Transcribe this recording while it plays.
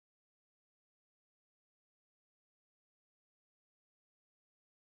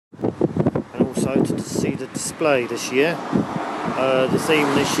outside to see the display this year. The theme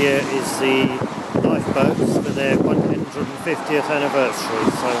this year is the lifeboats for their 150th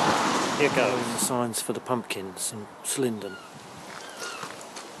anniversary, so here goes. The signs for the pumpkins in Slindon.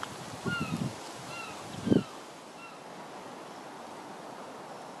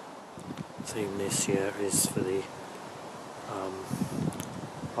 The theme this year is for the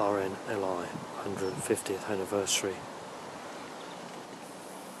RNLI 150th anniversary.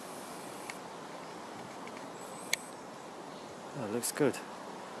 Oh, it looks good. You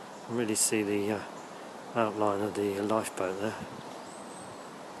can really see the outline of the lifeboat there.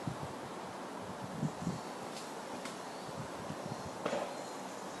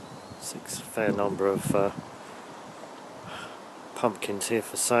 A fair number of pumpkins here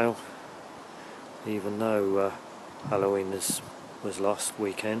for sale, even though Halloween was last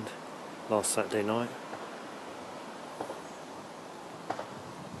weekend, last Saturday night.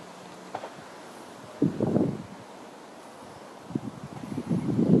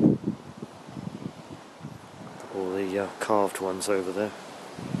 All the carved ones over there.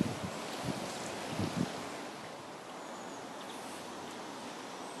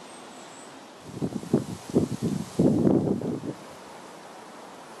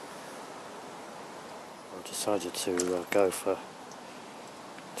 I decided to go for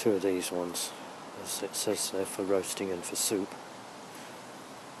two of these ones, as it says there, for roasting and for soup.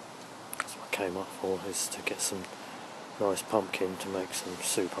 That's what I came up for, is to get some rice pumpkin to make some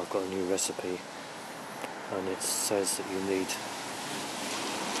soup. I've got a new recipe, and it says that you need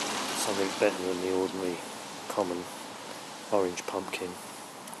something better than the ordinary common orange pumpkin.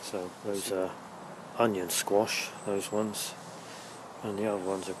 So those are onion squash, those ones, and the other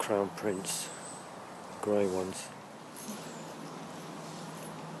ones are Crown Prince, grey ones.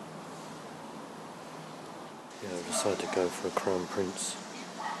 Yeah, I decided to go for a Crown Prince.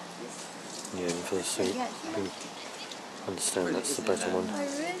 Yeah, and for the soup, I understand that's the better one.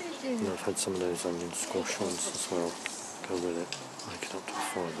 And I've had some of those onion squash ones as well. Go with it, make it up to a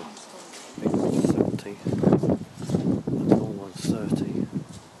fiver. Big one's 70, and the small one's 30. I'm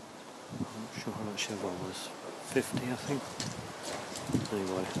not sure how much the other one was. 50, I think.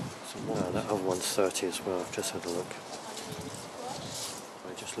 Anyway, that other one's 30 as well. I've just had a look.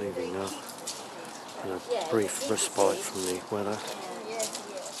 We're just leaving now. And a brief respite from the weather.